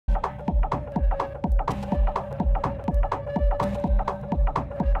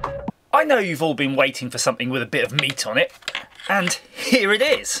I know you've all been waiting for something with a bit of meat on it, and here it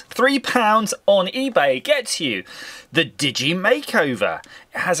is. £3 on eBay gets you the Digi Makeover.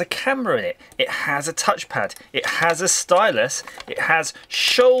 It has a camera in it, it has a touchpad, it has a stylus, it has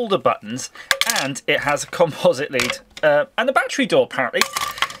shoulder buttons, and it has a composite lead and a battery door apparently.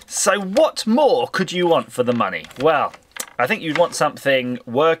 So what more could you want for the money? Well, I think you'd want something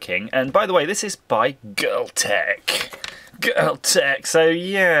working, and by the way, this is by Girltech. Girltech, so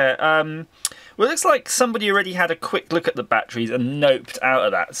yeah, well, it looks like somebody already had a quick look at the batteries and noped out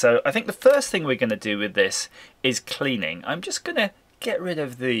of that. So I think the first thing we're going to do with this is cleaning. I'm just going to get rid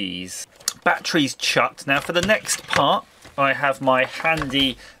of these batteries chucked. Now for the next part, I have my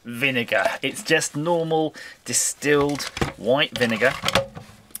handy vinegar. It's just normal distilled white vinegar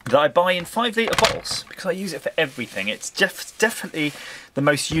that I buy in 5-litre bottles because I use it for everything. It's definitely the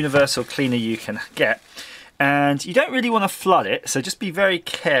most universal cleaner you can get. And you don't really want to flood it, so just be very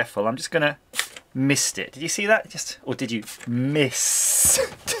careful. I'm just going to mist it. Did you see that? Or did you mist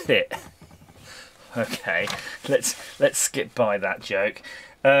it? Okay, let's skip by that joke.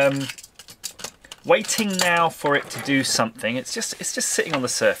 Waiting now for it to do something. It's just sitting on the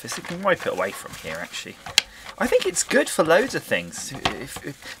surface. You can wipe it away from here, actually. I think it's good for loads of things.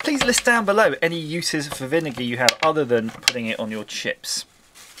 Please list down below any uses for vinegar you have other than putting it on your chips.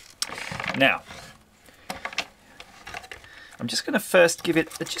 Now, I'm just going to first give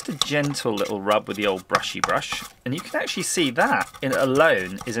it just a gentle little rub with the old brushy brush, and you can actually see that in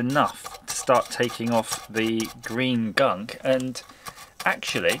alone is enough to start taking off the green gunk, and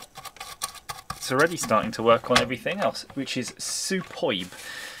actually it's already starting to work on everything else, which is superb.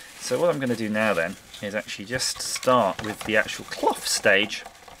 So what I'm going to do now then is actually just start with the actual cloth stage,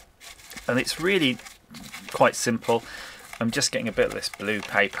 and it's really quite simple. I'm just getting a bit of this blue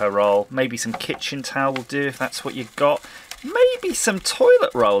paper roll, maybe some kitchen towel will do if that's what you've got. Maybe some toilet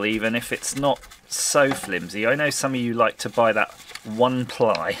roll even if it's not so flimsy. I know some of you like to buy that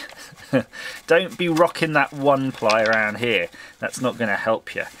 1-ply. Don't be rocking that 1-ply around here. That's not going to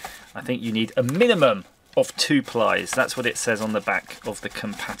help you. I think you need a minimum of 2 plies. That's what it says on the back of the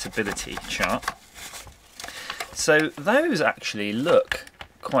compatibility chart. So those actually look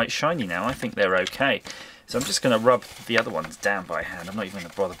quite shiny now. I think they're okay. So I'm just going to rub the other ones down by hand. I'm not even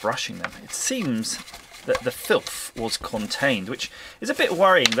going to bother brushing them. It seems that the filth was contained, which is a bit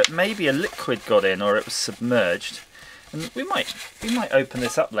worrying that maybe a liquid got in or it was submerged. And we might open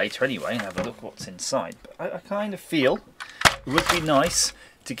this up later anyway and have a look what's inside. But I kind of feel it would be nice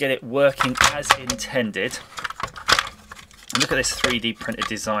to get it working as intended. And look at this 3D printed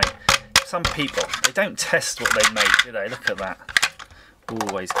design. Some people, they don't test what they make, do they? Look at that.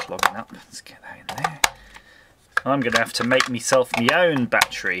 Always clogging up. Let's get that in there. I'm going to have to make myself my own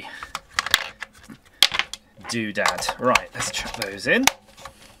battery doodad. Right, let's chuck those in.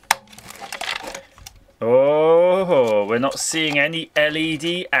 Oh, we're not seeing any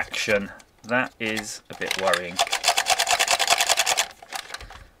LED action. That is a bit worrying.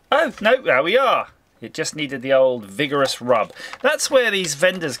 Oh, no, there we are. It just needed the old vigorous rub. That's where these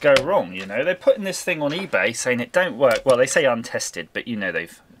vendors go wrong, you know. They're putting this thing on eBay saying it don't work. Well, they say untested, but you know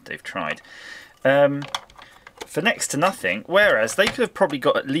they've tried. For next to nothing, whereas they could have probably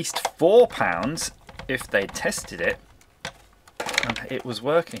got at least £4 if they tested it and it was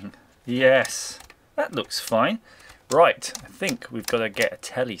working. Yes, that looks fine. Right, I think we've got to get a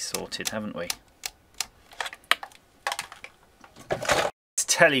telly sorted, haven't we? It's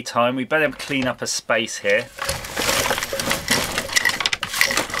telly time. We better clean up a space here.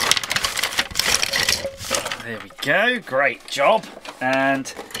 There we go, great job.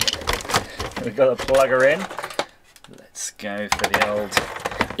 And we've got to plug her in. Let's go for the old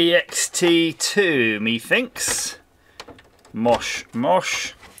EXT2, methinks. Mosh,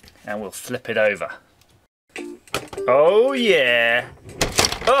 mosh. And we'll flip it over. Oh yeah.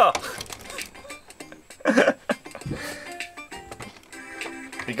 Oh!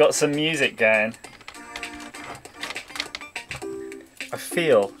 We got some music going. I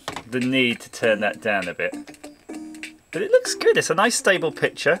feel the need to turn that down a bit. But it looks good. It's a nice stable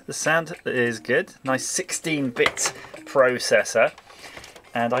picture. The sound is good. Nice 16-bit processor.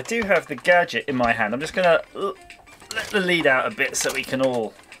 And I do have the gadget in my hand. I'm just going to let the lead out a bit so we can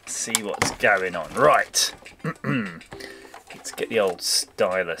all see what's going on. Right. Let's get the old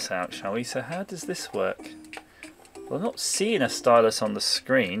stylus out, shall we? So how does this work? Well, I'm not seeing a stylus on the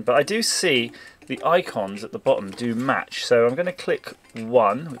screen, but I do see the icons at the bottom do match. So I'm going to click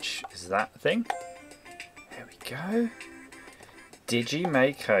 1, which is that thing. There we go. Digi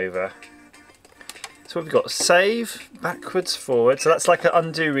Makeover. So we've got save, backwards, forward. So that's like an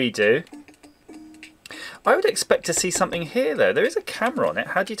undo, redo. I would expect to see something here though. There is a camera on it.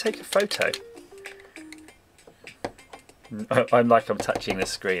 How do you take a photo? I'm touching the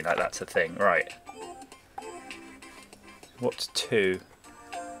screen like that's a thing. Right. What's 2?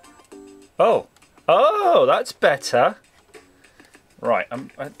 Oh. Oh, that's better. Right.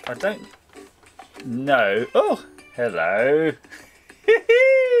 I don't know. Oh, hello.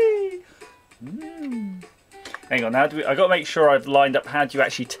 Hang on, I got to make sure I've lined up how do you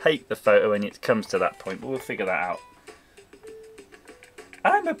actually take the photo when it comes to that point, but we'll figure that out.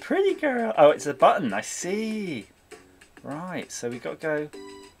 I'm a pretty girl. Oh, it's a button, I see. Right, so we got to go.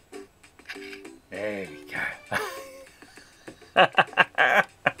 There we go.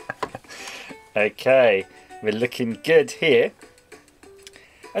 Okay, we're looking good here.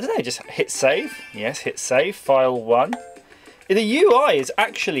 I don't know, just hit save. Yes, hit save, file 1. The UI is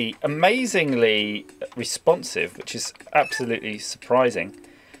actually amazingly responsive, which is absolutely surprising.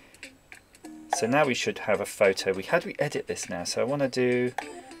 So now we should have a photo. How do we edit this now? So I want to do...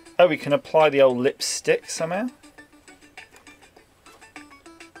 Oh, we can apply the old lipstick somehow.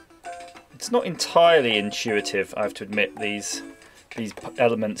 It's not entirely intuitive, I have to admit, these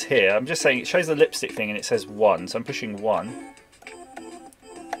elements here. I'm just saying it shows the lipstick thing and it says 1, so I'm pushing 1.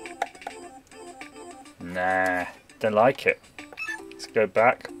 Nah, don't like it. Let's go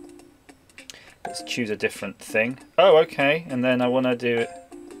back. Let's choose a different thing. Oh, okay, and then I want to do it.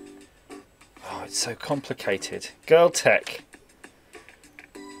 Oh, it's so complicated. Girl tech.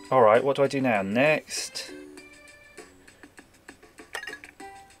 Alright, what do I do now? Next.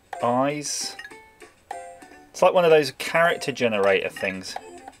 Eyes. It's like one of those character generator things.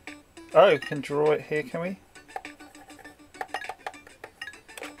 Oh, can draw it here, can we?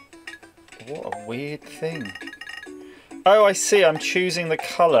 What a weird thing. Oh, I see. I'm choosing the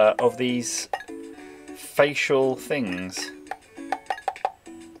colour of these facial things.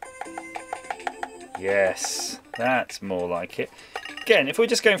 Yes, that's more like it. Again, if we're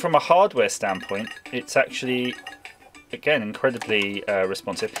just going from a hardware standpoint, it's actually, again, incredibly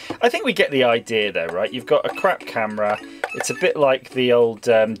responsive. I think we get the idea though, right? You've got a crap camera. It's a bit like the old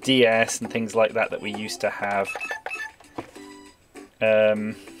DS and things like that we used to have.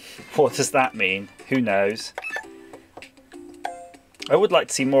 What does that mean? Who knows? I would like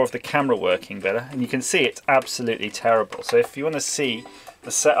to see more of the camera working better, and you can see it's absolutely terrible. So if you want to see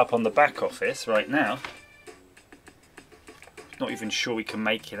the setup on the back office right now, I'm not even sure we can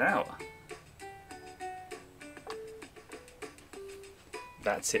make it out.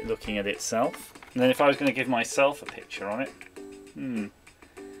 That's it looking at itself. And then if I was going to give myself a picture on it,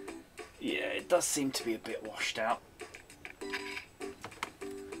 yeah, it does seem to be a bit washed out.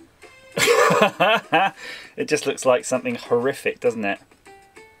 It just looks like something horrific, doesn't it?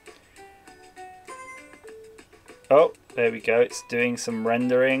 Oh, there we go. It's doing some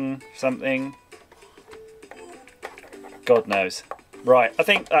rendering, something. God knows. Right, I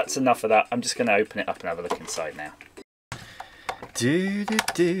think that's enough of that. I'm just going to open it up and have a look inside now.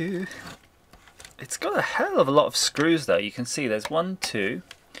 It's got a hell of a lot of screws though. You can see there's 1, 2,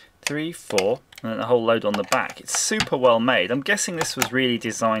 3, 4, and then a whole load on the back. It's super well made. I'm guessing this was really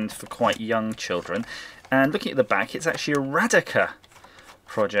designed for quite young children. And looking at the back, it's actually a Radica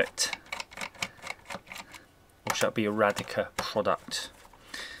project. Or should that be a Radica product?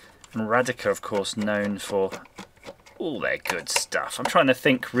 And Radica, of course, known for all their good stuff. I'm trying to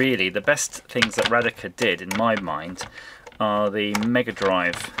think really, the best things that Radica did, in my mind, are the Mega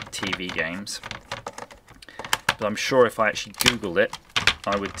Drive TV games. But I'm sure if I actually Googled it,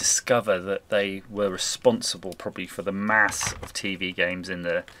 I would discover that they were responsible probably for the mass of TV games in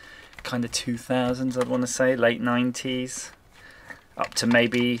the kind of 2000s, I'd want to say, late 90s, up to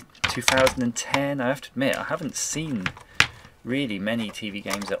maybe 2010. I have to admit, I haven't seen really many TV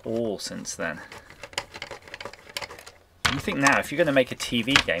games at all since then. You think now, if you're going to make a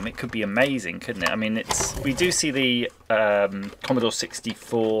TV game, it could be amazing, couldn't it? I mean, we do see the Commodore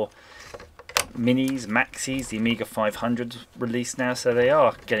 64 Minis, Maxis, the Amiga 500 released now, so they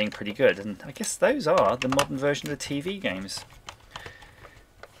are getting pretty good. And I guess those are the modern version of the TV games.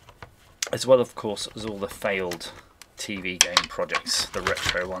 As well, of course, as all the failed TV game projects, the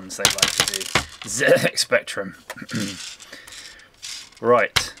retro ones they like to do. ZX Spectrum.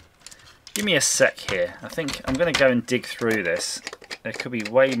 Right. Give me a sec here. I think I'm going to go and dig through this. There could be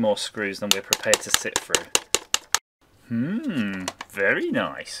way more screws than we're prepared to sit through. Very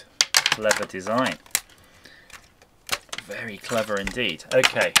nice. Clever design. Very clever indeed.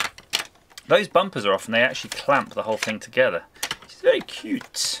 Okay. Those bumpers are off and they actually clamp the whole thing together. Which is very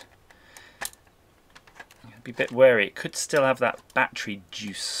cute. Be a bit wary. It could still have that battery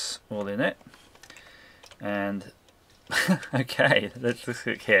juice all in it. And Okay, let's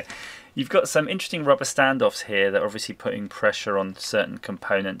look here. You've got some interesting rubber standoffs here that are obviously putting pressure on certain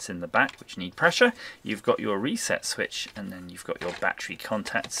components in the back which need pressure. You've got your reset switch, and then you've got your battery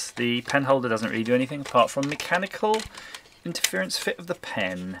contacts. The pen holder doesn't really do anything apart from mechanical interference fit of the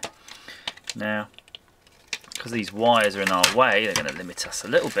pen. Now, because these wires are in our way, they're going to limit us a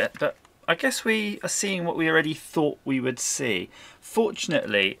little bit, but I guess we are seeing what we already thought we would see.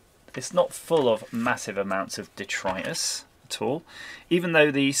 Fortunately, it's not full of massive amounts of detritus at all. Even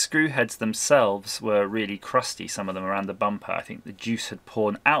though the screw heads themselves were really crusty, some of them around the bumper, I think the juice had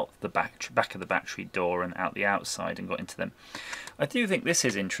poured out the back of the battery door and out the outside and got into them. I do think this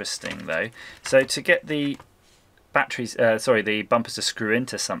is interesting though. So to get the the bumpers to screw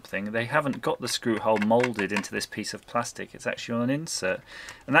into something, they haven't got the screw hole molded into this piece of plastic. It's actually on an insert,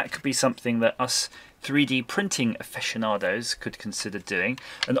 and that could be something that us 3D printing aficionados could consider doing.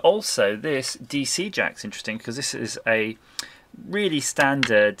 And also this DC jack's interesting because this is a really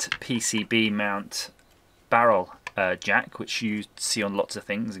standard PCB mount barrel jack, which you see on lots of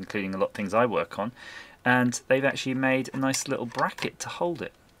things, including a lot of things I work on, and they've actually made a nice little bracket to hold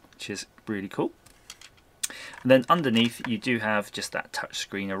it, which is really cool. And then underneath you do have just that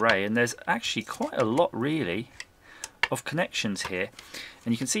touchscreen array, and there's actually quite a lot really of connections here.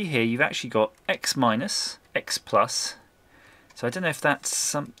 And you can see here you've actually got X minus, X plus, so I don't know if that's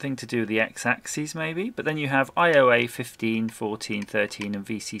something to do with the X axes maybe, but then you have IOA 15, 14, 13 and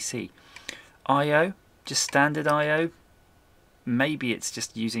VCC. IO, just standard IO, maybe it's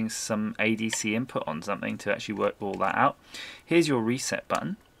just using some ADC input on something to actually work all that out. Here's your reset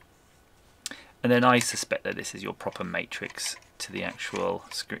button. And then I suspect that this is your proper matrix to the actual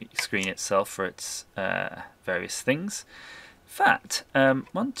screen itself for its various things. In fact, 1,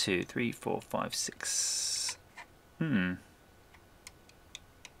 2, 3, 4, 5, 6. There's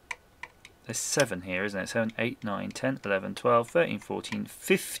 7 here, isn't it? 7, 8, 9, 10, 11, 12, 13, 14,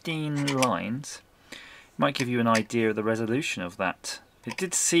 15 lines. Might give you an idea of the resolution of that. It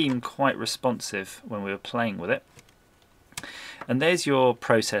did seem quite responsive when we were playing with it. And there's your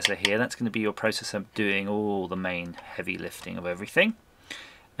processor here. That's going to be your processor doing all the main heavy lifting of everything.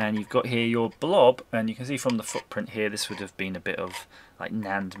 And you've got here your blob, and you can see from the footprint here this would have been a bit of like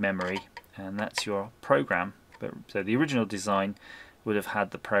NAND memory, and that's your program. So the original design would have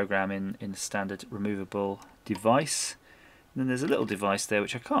had the program in the standard removable device. And then there's a little device there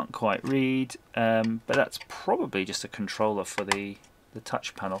which I can't quite read, but that's probably just a controller for the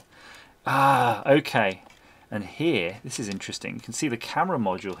touch panel. Ah, okay. And here, this is interesting, you can see the camera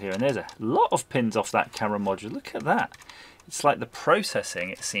module here, and there's a lot of pins off that camera module. Look at that. It's like the processing,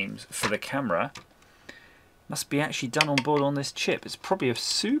 it seems, for the camera must be actually done on board on this chip. It's probably a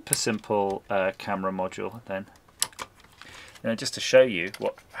super simple camera module then. Now, just to show you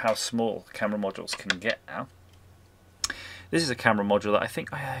how small camera modules can get now. This is a camera module that I think,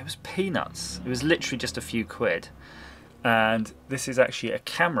 it was peanuts. It was literally just a few quid. And this is actually a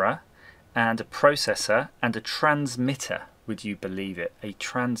camera and a processor and a transmitter, would you believe it? A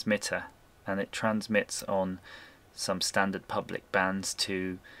transmitter, and it transmits on some standard public bands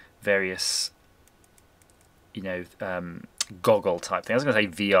to various, goggle type thing. I was going to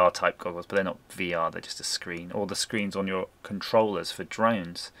say VR type goggles, but they're not VR, they're just a screen, or the screens on your controllers for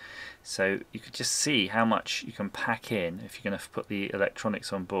drones. So you could just see how much you can pack in if you're going to put the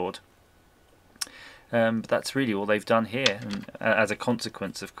electronics on board. But that's really all they've done here, and as a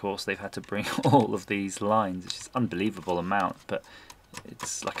consequence, of course, they've had to bring all of these lines, which is an unbelievable amount, but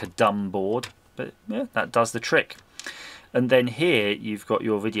it's like a dumb board, but yeah, that does the trick. And then here you've got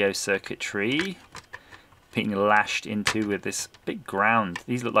your video circuitry being lashed into with this big ground.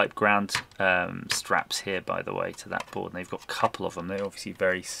 These look like ground straps here, by the way, to that board, and they've got a couple of them. They're obviously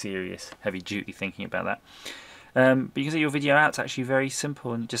very serious, heavy duty thinking about that. But you can see your video out's actually very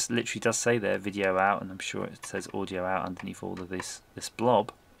simple, and it just literally does say there video out, and I'm sure it says audio out underneath all of this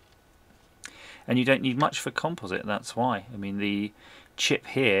blob. And you don't need much for composite, that's why. I mean, the chip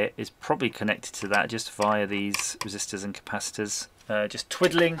here is probably connected to that just via these resistors and capacitors, just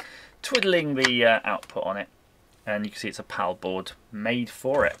twiddling the output on it. And you can see it's a PAL board made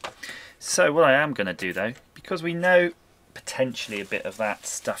for it. So what I am going to do though, because we know potentially a bit of that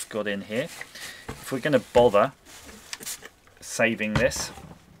stuff got in here, if we're going to bother saving this,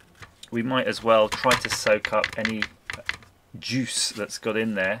 we might as well try to soak up any juice that's got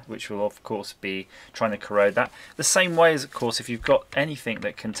in there, which will of course be trying to corrode that. The same way as, of course, if you've got anything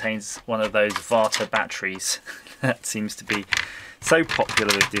that contains one of those Vata batteries that seems to be so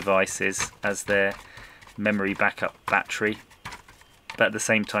popular with devices as their memory backup battery, but at the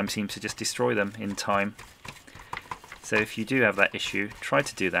same time seems to just destroy them in time. So if you do have that issue, try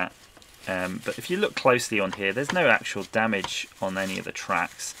to do that. But if you look closely on here, there's no actual damage on any of the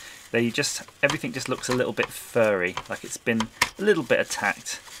tracks. Everything just looks a little bit furry, like it's been a little bit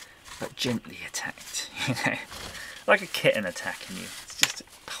attacked, but gently attacked, you know, like a kitten attacking you. It's just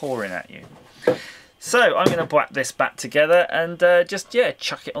pouring at you. So I'm going to whack this back together and just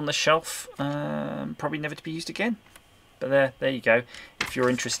chuck it on the shelf. Probably never to be used again. But there you go. If you're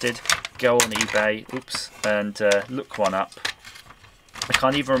interested, go on eBay, and look one up. I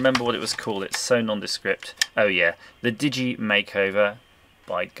can't even remember what it was called. It's so nondescript. Oh yeah, the Digi Makeover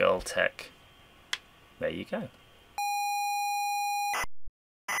by Girl Tech. There you go.